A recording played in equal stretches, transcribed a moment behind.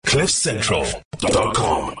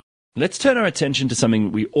CliffCentral.com. Let's turn our attention to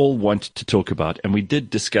something we all want to talk about, and we did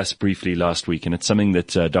discuss briefly last week, and it's something that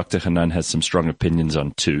Dr. Hanan has some strong opinions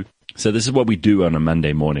on too. So this is what we do on a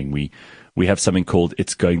Monday morning. We have something called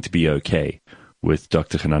It's Going to Be Okay with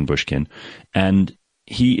Dr. Hanan Bushkin, and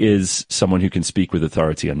he is someone who can speak with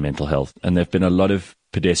authority on mental health, and there have been a lot of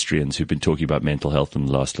pedestrians who've been talking about mental health in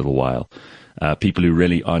the last little while, people who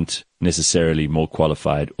really aren't necessarily more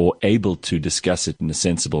qualified or able to discuss it in a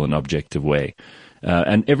sensible and objective way.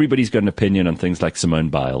 And everybody's got an opinion on things like Simone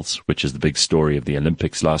Biles, which is the big story of the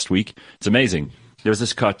Olympics last week. It's amazing. There was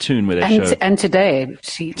this cartoon where they showed... And today,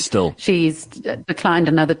 she's declined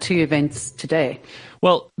another 2 events today.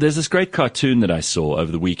 Well, there's this great cartoon that I saw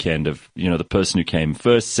over the weekend of, the person who came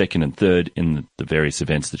first, second, and third in the various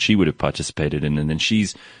events that she would have participated in, and then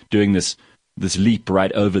she's doing this leap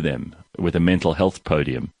right over them with a mental health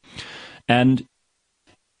podium. And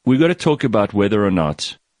we've got to talk about whether or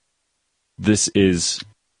not this is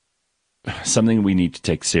something we need to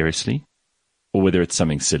take seriously, or whether it's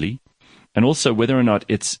something silly, and also whether or not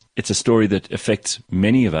it's a story that affects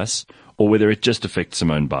many of us, or whether it just affects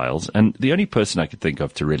Simone Biles. And the only person I could think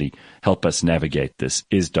of to really help us navigate this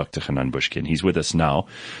is Dr. Hanan Bushkin. He's with us now,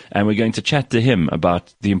 and we're going to chat to him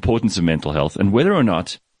about the importance of mental health and whether or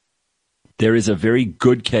not there is a very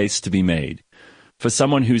good case to be made for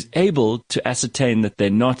someone who's able to ascertain that they're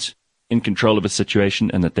not in control of a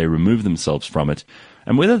situation and that they remove themselves from it,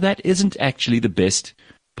 and whether that isn't actually the best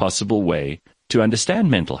possible way to understand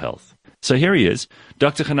mental health. So here he is.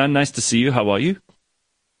 Dr. Hanan, nice to see you. How are you?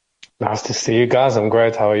 Nice to see you guys. I'm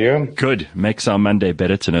great. How are you? Good. Makes our Monday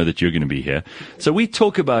better to know that you're going to be here. So we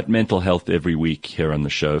talk about mental health every week here on the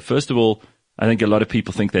show. First of all, I think a lot of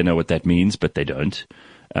people think they know what that means, but they don't.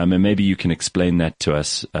 And maybe you can explain that to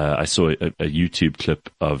us. I saw a YouTube clip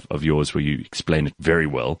of yours where you explain it very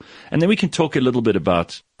well. And then we can talk a little bit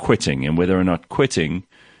about quitting and whether or not quitting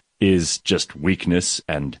is just weakness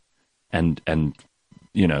and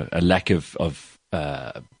a lack of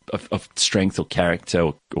strength or character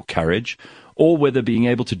or courage, or whether being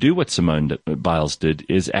able to do what Simone Biles did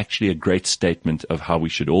is actually a great statement of how we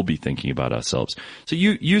should all be thinking about ourselves. So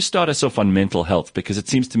you start us off on mental health, because it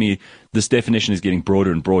seems to me this definition is getting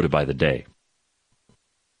broader and broader by the day.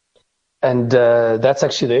 And that's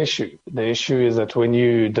actually the issue. The issue is that when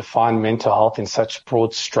you define mental health in such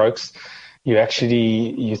broad strokes, you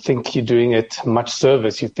think you're doing it much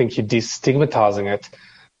service. You think you're destigmatizing it,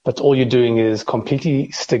 but all you're doing is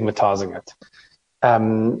completely stigmatizing it.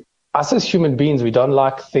 Us as human beings, we don't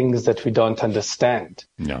like things that we don't understand.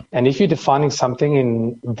 No. And if you're defining something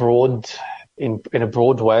in a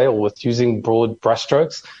broad way, or with using broad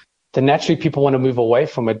brushstrokes, then naturally people want to move away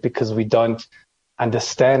from it because we don't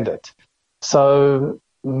understand it. So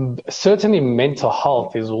certainly mental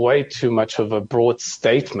health is way too much of a broad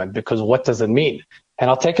statement, because what does it mean? And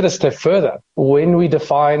I'll take it a step further. When we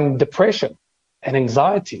define depression and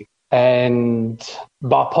anxiety and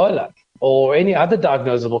bipolar or any other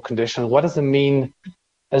diagnosable condition, what does it mean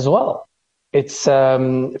as well? It's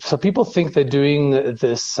so people think they're doing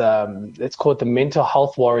this, let's call it the mental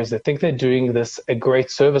health warriors. They think they're doing this a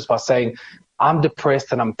great service by saying, I'm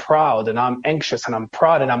depressed and I'm proud, and I'm anxious and I'm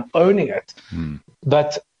proud and I'm owning it.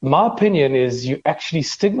 But my opinion is you're actually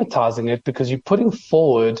stigmatizing it, because you're putting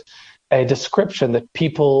forward a description that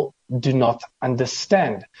people do not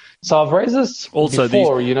understand. So I've raised this also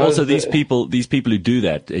before. These people who do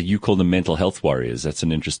that, you call them mental health warriors. That's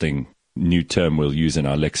an interesting new term we'll use in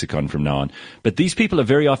our lexicon from now on. But these people are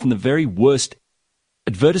very often the very worst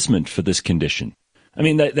advertisement for this condition. I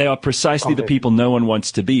mean, they are precisely the people no one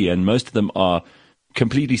wants to be, and most of them are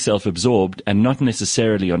completely self-absorbed and not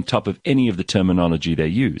necessarily on top of any of the terminology they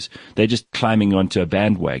use. They're just climbing onto a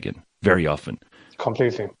bandwagon very often.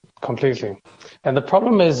 Completely. And the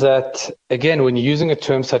problem is that, again, when you're using a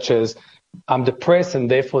term such as I'm depressed and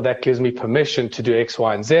therefore that gives me permission to do X,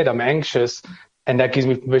 Y, and Z, I'm anxious and that gives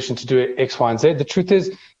me permission to do X, Y, and Z, the truth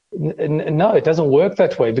is, no, it doesn't work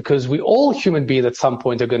that way, because we all human beings at some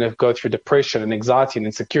point are going to go through depression and anxiety and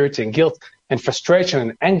insecurity and guilt and frustration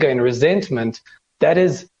and anger and resentment. That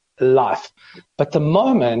is life. But the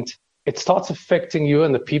moment it starts affecting you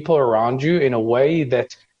and the people around you in a way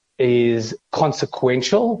that is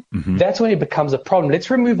consequential, that's when it becomes a problem. Let's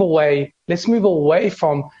move away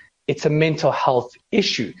from it's a mental health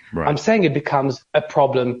issue. Right. I'm saying it becomes a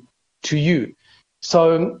problem to you.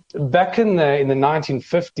 So back in the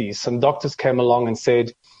 1950s, some doctors came along and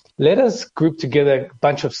said, let us group together a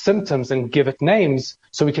bunch of symptoms and give it names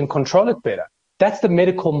so we can control it better. That's the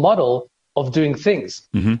medical model of doing things.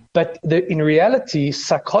 But in reality,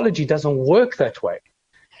 psychology doesn't work that way.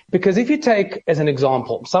 Because if you take, as an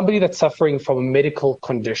example, somebody that's suffering from a medical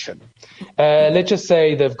condition, let's just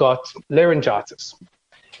say they've got laryngitis,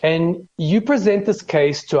 and you present this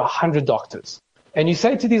case to 100 doctors, and you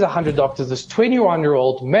say to these 100 doctors, this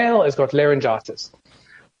 21-year-old male has got laryngitis.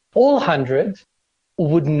 All 100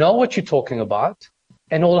 would know what you're talking about,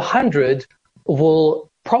 and all 100 will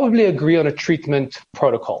probably agree on a treatment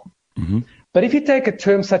protocol. Mm-hmm. But if you take a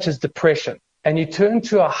term such as depression, and you turn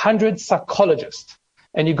to 100 psychologists,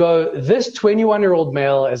 and you go, this 21-year-old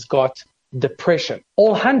male has got depression,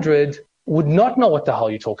 all 100 would not know what the hell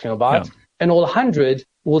you're talking about, and all 100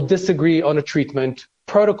 will disagree on a treatment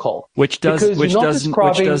protocol. Which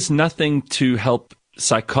does nothing to help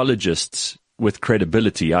psychologists with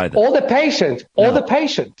credibility either. Or the patient.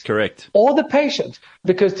 Correct. Or the patient.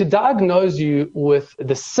 Because to diagnose you with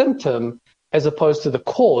the symptom as opposed to the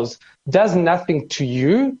cause does nothing to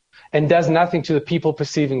you and does nothing to the people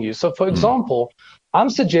perceiving you. So, for example, I'm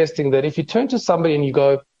suggesting that if you turn to somebody and you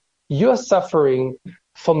go, you're suffering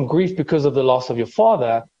from grief because of the loss of your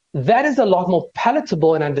father, that is a lot more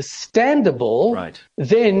palatable and understandable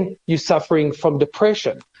than you suffering from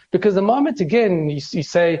depression. Because the moment, again, you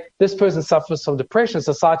say this person suffers from depression,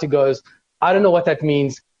 society goes, I don't know what that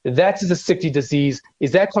means. That is a sickly disease.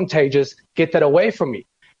 Is that contagious? Get that away from me.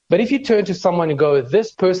 But if you turn to someone and go,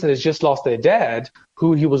 this person has just lost their dad,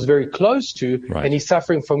 who he was very close to, and he's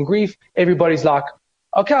suffering from grief, everybody's like,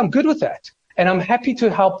 okay, I'm good with that. And I'm happy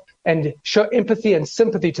to help and show empathy and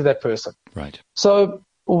sympathy to that person. Right. So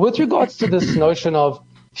with regards to this notion of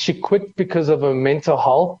she quit because of her mental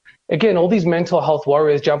health, again, all these mental health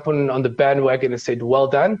warriors jump on the bandwagon and said, well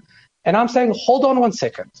done. And I'm saying, hold on one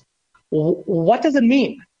second. What does it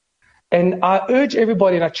mean? And I urge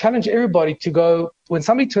everybody and I challenge everybody to go, when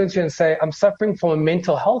somebody turns to you and say, I'm suffering from a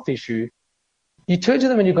mental health issue, you turn to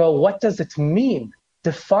them and you go, what does it mean?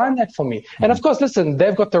 Define that for me. And of course, listen,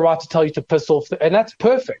 they've got the right to tell you to piss off, and that's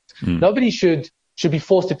perfect. Nobody should be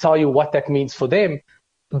forced to tell you what that means for them.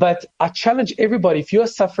 But I challenge everybody, if you're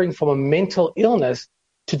suffering from a mental illness,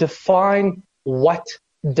 to define what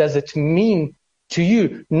does it mean to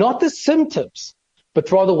you, not the symptoms, but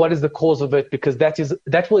rather what is the cause of it, because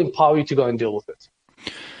that will empower you to go and deal with it.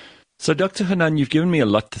 So, Dr. Hanan, you've given me a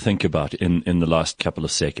lot to think about in the last couple of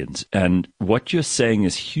seconds. And what you're saying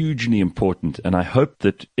is hugely important. And I hope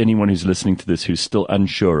that anyone who's listening to this who's still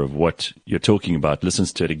unsure of what you're talking about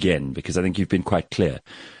listens to it again, because I think you've been quite clear.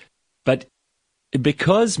 But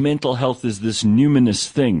because mental health is this numinous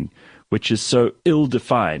thing, which is so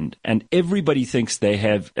ill-defined, and everybody thinks they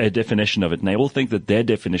have a definition of it, and they all think that their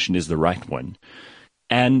definition is the right one,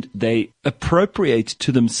 and they appropriate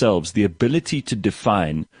to themselves the ability to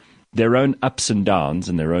define their own ups and downs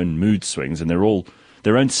and their own mood swings and their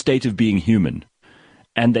own state of being human.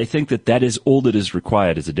 And they think that that is all that is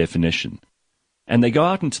required as a definition. And they go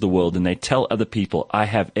out into the world and they tell other people, I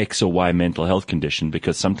have X or Y mental health condition,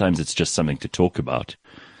 because sometimes it's just something to talk about.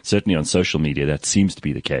 Certainly on social media, that seems to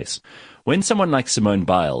be the case. When someone like Simone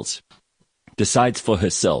Biles decides for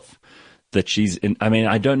herself that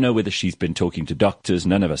I don't know whether she's been talking to doctors.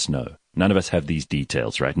 None of us know. None of us have these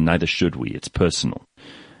details, right? And neither should we. It's personal.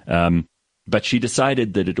 But she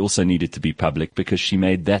decided that it also needed to be public because she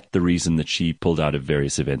made that the reason that she pulled out of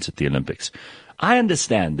various events at the Olympics. I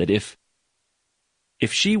understand that if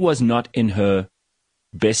she was not in her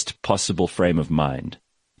best possible frame of mind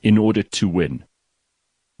in order to win,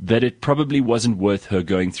 that it probably wasn't worth her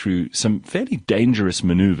going through some fairly dangerous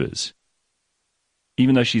maneuvers,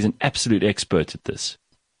 even though she's an absolute expert at this.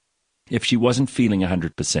 If she wasn't feeling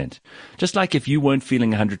 100%. Just like if you weren't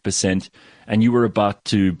feeling 100% and you were about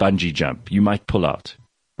to bungee jump, you might pull out,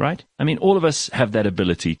 right? I mean, all of us have that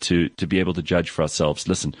ability to be able to judge for ourselves.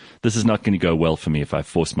 Listen, this is not going to go well for me if I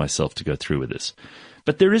force myself to go through with this.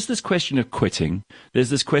 But there is this question of quitting. There's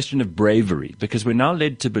this question of bravery, because we're now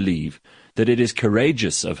led to believe that it is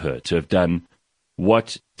courageous of her to have done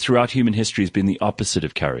what throughout human history has been the opposite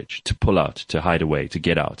of courage: to pull out, to hide away, to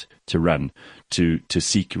get out, to run, to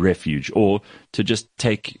seek refuge, or to just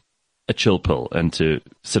take a chill pill and to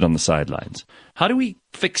sit on the sidelines. How do we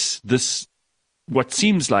fix this, what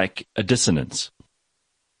seems like a dissonance?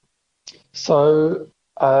 So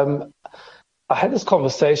I had this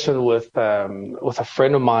conversation with a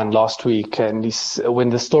friend of mine last week, and when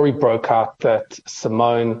the story broke out that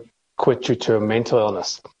Simone quit due to a mental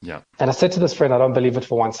illness. Yeah. And I said to this friend, I don't believe it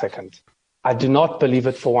for 1 second. I do not believe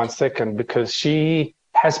it for 1 second, because she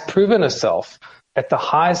has proven herself at the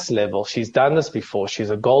highest level. She's done this before. She's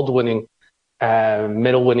a gold-winning,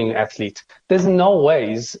 medal-winning athlete. There's no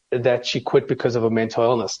ways that she quit because of a mental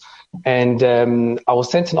illness. And I was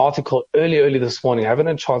sent an article early this morning. I haven't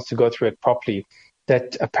had a chance to go through it properly,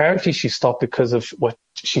 that apparently she stopped because of what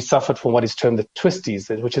she suffered from what is termed the twisties,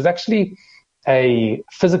 which is actually a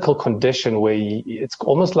physical condition where it's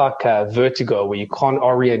almost like a vertigo, where you can't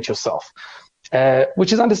orient yourself,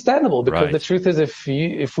 which is understandable, because the truth is,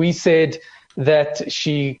 if we said that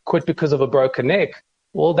she quit because of a broken neck,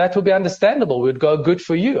 well, that would be understandable. We'd go, good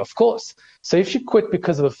for you, of course. So if she quit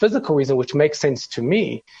because of a physical reason, which makes sense to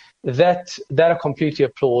me, that I completely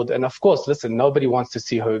applaud. And of course, listen, nobody wants to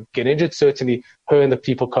see her get injured, certainly her and the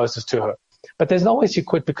people closest to her. But there's no way she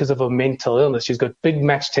quit because of a mental illness. She's got big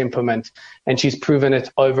match temperament, and she's proven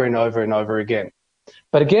it over and over and over again.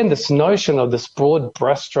 But again, this notion of this broad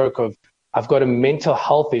brushstroke of I've got a mental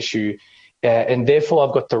health issue, and therefore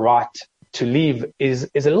I've got the right to leave is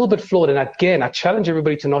a little bit flawed. And again, I challenge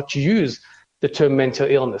everybody to not use the term mental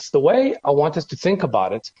illness. The way I want us to think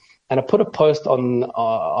about it, and I put a post on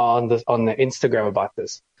the Instagram about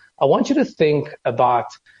this. I want you to think about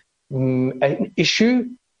an issue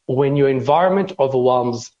when your environment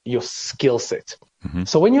overwhelms your skill set. Mm-hmm.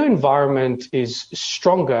 So when your environment is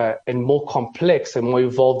stronger and more complex and more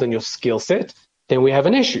evolved than your skill set, then we have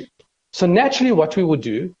an issue. So naturally what we would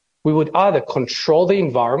do, we would either control the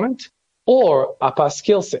environment or up our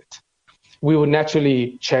skill set. We would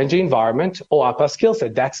naturally change the environment or up our skill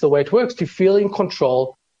set. That's the way it works, to feel in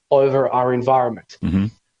control over our environment. Mm-hmm.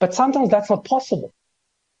 But sometimes that's not possible.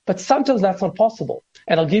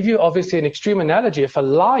 And I'll give you obviously an extreme analogy. If a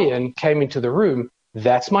lion came into the room,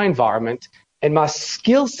 that's my environment, and my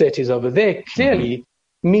skill set is over there. Clearly,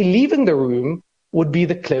 me leaving the room would be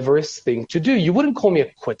the cleverest thing to do. You wouldn't call me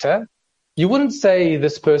a quitter. You wouldn't say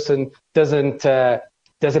this person doesn't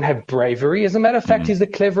have bravery. As a matter of fact, he's the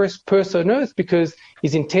cleverest person on earth, because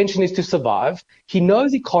his intention is to survive. He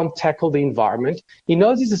knows he can't tackle the environment. He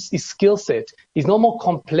knows his skill set is no more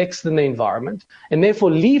complex than the environment, and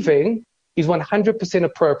therefore leaving is 100%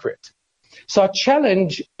 appropriate. So I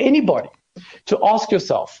challenge anybody to ask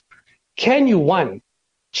yourself, can you, one,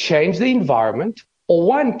 change the environment, or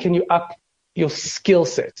one, can you up your skill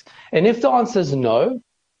set? And if the answer is no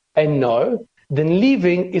and no, then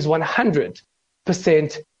leaving is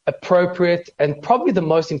 100% appropriate and probably the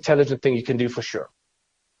most intelligent thing you can do, for sure.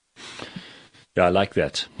 Yeah, I like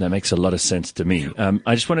that. That makes a lot of sense to me.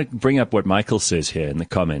 I just want to bring up what Michael says here in the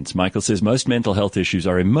comments. Michael says most mental health issues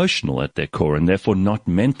are emotional at their core and therefore not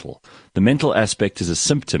mental. The mental aspect is a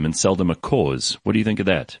symptom and seldom a cause. What do you think of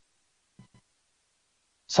that?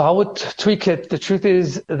 So I would tweak it. The truth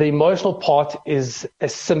is, the emotional part is a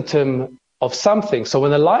symptom of something. So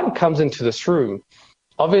when the lion comes into this room,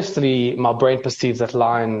 obviously my brain perceives that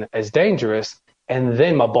lion as dangerous, and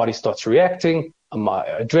then my body starts reacting. My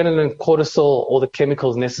adrenaline, cortisol, all the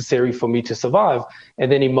chemicals necessary for me to survive,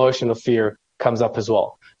 and then emotion of fear comes up as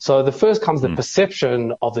well. So the first comes the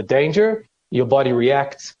perception of the danger. Your body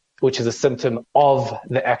reacts, which is a symptom of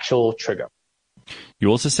the actual trigger. You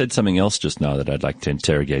also said something else just now that I'd like to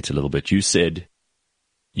interrogate a little bit. You said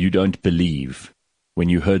you don't believe, when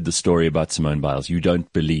you heard the story about Simone Biles, you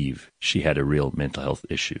don't believe she had a real mental health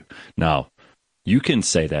issue. Now, you can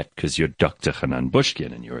say that because you're Dr. Hanan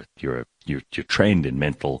Bushkin and you're trained in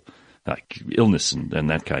mental illness and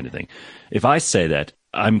that kind of thing. If I say that,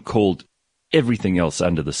 I'm called everything else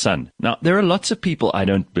under the sun. Now, there are lots of people I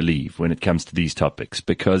don't believe when it comes to these topics,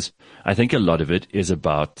 because I think a lot of it is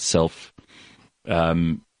about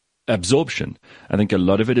absorption. I think a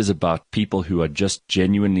lot of it is about people who are just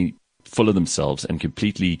genuinely full of themselves and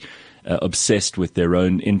completely obsessed with their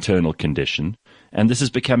own internal condition. And this has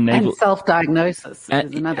become and self-diagnosis is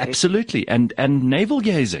another absolutely, and navel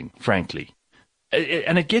gazing, frankly.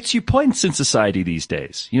 And it gets you points in society these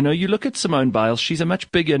days. You know, you look at Simone Biles, she's a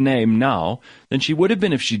much bigger name now than she would have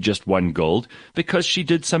been if she just won gold, because she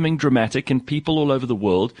did something dramatic, and people all over the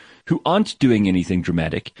world who aren't doing anything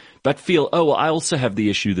dramatic but feel, oh, well, I also have the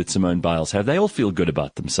issue that Simone Biles have. They all feel good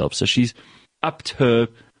about themselves. So she's upped her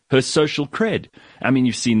social cred. I mean,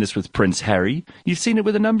 you've seen this with Prince Harry. You've seen it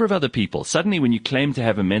with a number of other people. Suddenly, when you claim to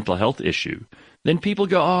have a mental health issue, then people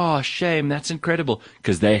go, oh, shame, that's incredible,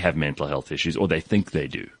 because they have mental health issues, or they think they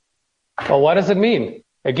do. Well, what does it mean?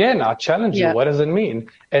 Again, I challenge you. What does it mean?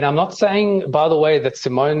 And I'm not saying, by the way, that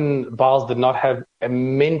Simone Biles did not have a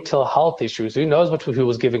mental health issues. Who knows who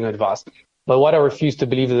was giving her advice? But what I refuse to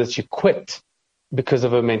believe is that she quit because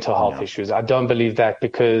of her mental health issues. I don't believe that,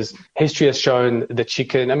 because history has shown that she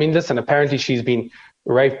can. I mean, listen, apparently she's been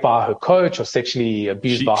raped by her coach or sexually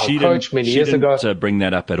abused by her coach many years ago. She didn't bring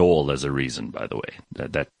that up at all as a reason, by the way.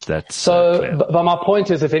 That's so. Clear. But my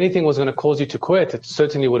point is, if anything was going to cause you to quit, it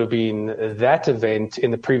certainly would have been that event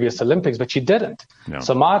in the previous Olympics, but she didn't. No.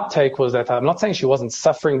 So my take was that I'm not saying she wasn't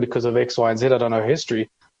suffering because of X, Y, and Z. I don't know her history,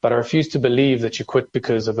 but I refuse to believe that she quit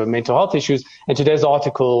because of her mental health issues. And today's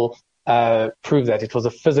article prove that. It was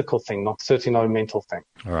a physical thing, certainly not a mental thing.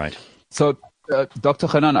 All right. So, Dr.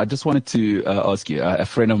 Hanan, I just wanted to ask you. A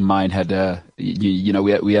friend of mine had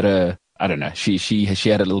we had a, I don't know. She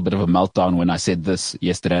had a little bit of a meltdown when I said this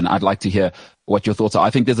yesterday, and I'd like to hear what your thoughts are. I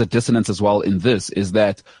think there's a dissonance as well in this. Is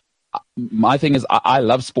that my thing is I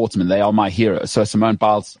love sportsmen; they are my heroes. So Simone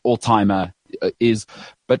Biles, all-timer,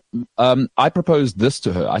 but I proposed this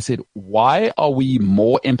to her. I said, why are we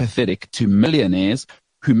more empathetic to millionaires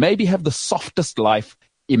who maybe have the softest life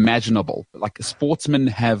imaginable? Like sportsmen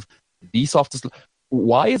have the softest.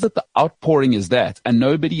 Why is it the outpouring is that? And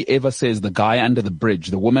nobody ever says the guy under the bridge,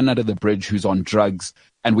 the woman under the bridge who's on drugs.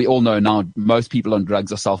 And we all know now most people on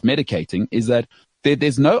drugs are self-medicating, is that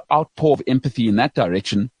there's no outpour of empathy in that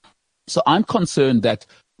direction. So I'm concerned that,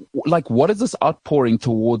 like, what is this outpouring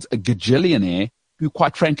towards a gajillionaire who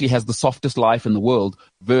quite frankly has the softest life in the world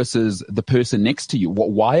versus the person next to you?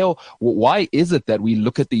 Why is it that we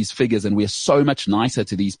look at these figures and we're so much nicer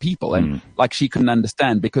to these people? And like, she couldn't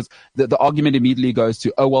understand, because the argument immediately goes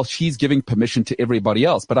to, oh, well, she's giving permission to everybody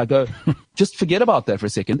else. But I go, just forget about that for a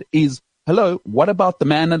second. Hello, what about the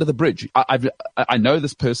man under the bridge? I know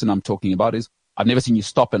this person I'm talking about is, I've never seen you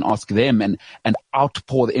stop and ask them and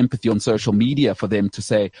outpour the empathy on social media for them to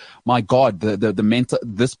say, my God,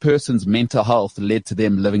 this person's mental health led to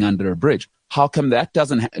them living under a bridge. How come that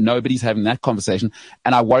nobody's having that conversation?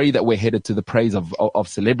 And I worry that we're headed to the praise of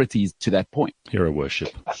celebrities to that point. Hero worship.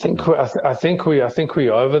 I think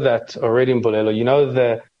we're over that already,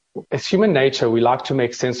 Mbulelo. It's human nature. We like to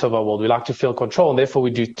make sense of our world. We like to feel control. And therefore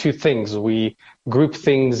we do two things. We group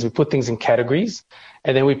things, we put things in categories,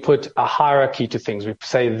 and then we put a hierarchy to things. We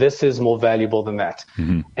say this is more valuable than that.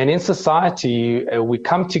 Mm-hmm. And in society, we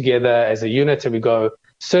come together as a unit and we go,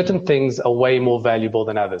 certain things are way more valuable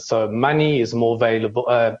than others. So money is more valuable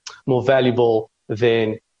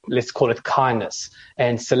than, let's call it, kindness.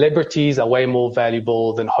 And celebrities are way more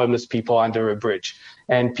valuable than homeless people under a bridge.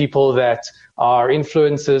 And people that are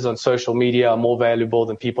influencers on social media are more valuable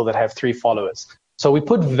than people that have 3 followers. So we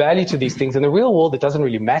put value to these things. In the real world, it doesn't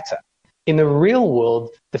really matter. In the real world,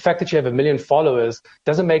 the fact that you have 1 million followers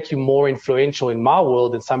doesn't make you more influential in my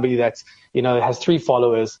world than somebody that's, has 3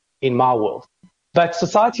 followers in my world. But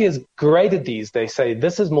society has graded these. They say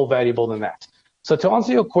this is more valuable than that. So to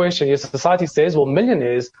answer your question, yes, society says, well,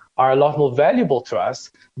 millionaires are a lot more valuable to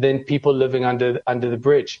us than people living under the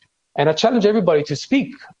bridge. And I challenge everybody to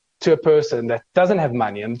speak to a person that doesn't have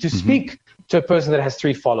money, and to speak to a person that has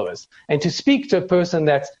 3 followers, and to speak to a person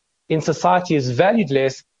that in society is valued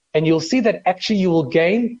less. And you'll see that actually you will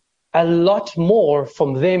gain a lot more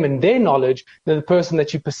from them and their knowledge than the person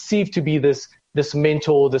that you perceive to be this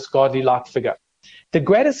mentor, this godly-like figure. The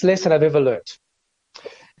greatest lesson I've ever learned,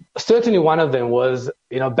 certainly one of them was,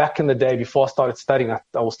 back in the day before I started studying, I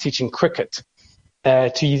was teaching cricket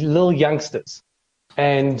to little youngsters.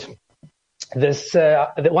 And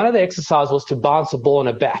one of the exercises was to bounce a ball on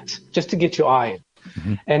a bat, just to get your eye in.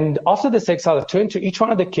 Mm-hmm. And after this exercise, I turned to each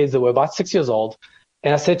one of the kids that were about 6 years old,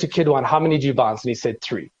 and I said to kid 1, how many did you bounce? And he said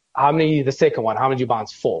 3. How many, the second one, how many did you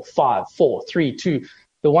bounce? 4, 5, 4, 3, 2.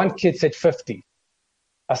 The one kid said 50.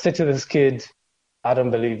 I said to this kid, I don't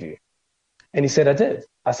believe you. And he said, I did.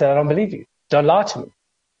 I said, I don't believe you. Don't lie to me.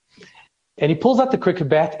 And he pulls out the cricket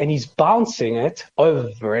bat and he's bouncing it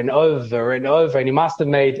over and over and over. And he must have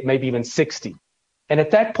made maybe even 60. And at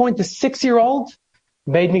that point, the 6-year-old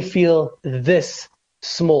made me feel this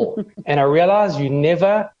small. And I realized you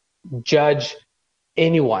never judge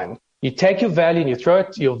anyone. You take your value and you throw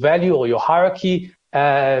it, your value or your hierarchy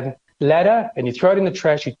ladder, and you throw it in the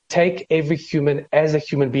trash. You take every human as a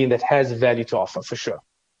human being that has value to offer, for sure.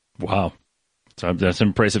 Wow. So that's an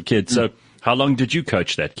impressive kid. So how long did you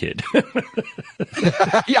coach that kid?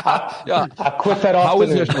 Yeah. I quit that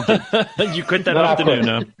afternoon. You quit that afternoon,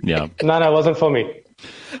 huh? Yeah. No, it wasn't for me.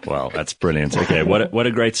 Wow, that's brilliant. Okay, what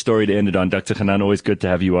a great story to end it on. Dr. Hanan, always good to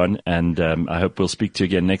have you on, and I hope we'll speak to you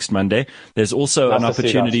again next Monday. There's also an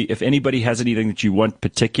opportunity, if anybody has anything that you want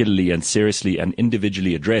particularly and seriously and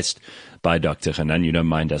individually addressed by Dr. Hanan, you don't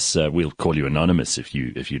mind us, we'll call you anonymous if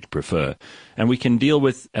you'd prefer, and we can deal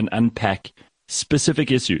with and unpack specific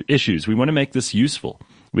issues. We want to make this useful.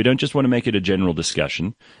 We don't just want to make it a general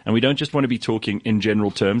discussion, and we don't just want to be talking in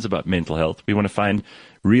general terms about mental health. We want to find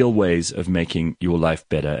real ways of making your life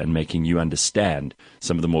better and making you understand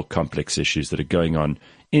some of the more complex issues that are going on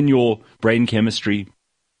in your brain chemistry,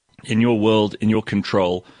 in your world, in your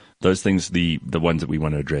control. Those things, the ones that we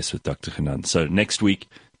want to address with Dr. Hanan. So next week,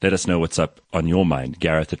 let us know what's up on your mind.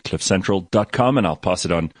 Gareth@cliffcentral.com, and I'll pass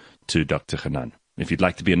it on to Dr. Hanan. If you'd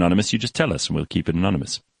like to be anonymous, you just tell us and we'll keep it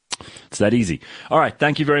anonymous. It's that easy. All right.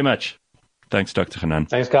 Thank you very much. Thanks, Dr. Hanan.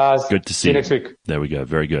 Thanks, guys. Good to see you next week. There we go.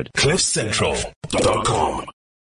 Very good. CliffCentral.com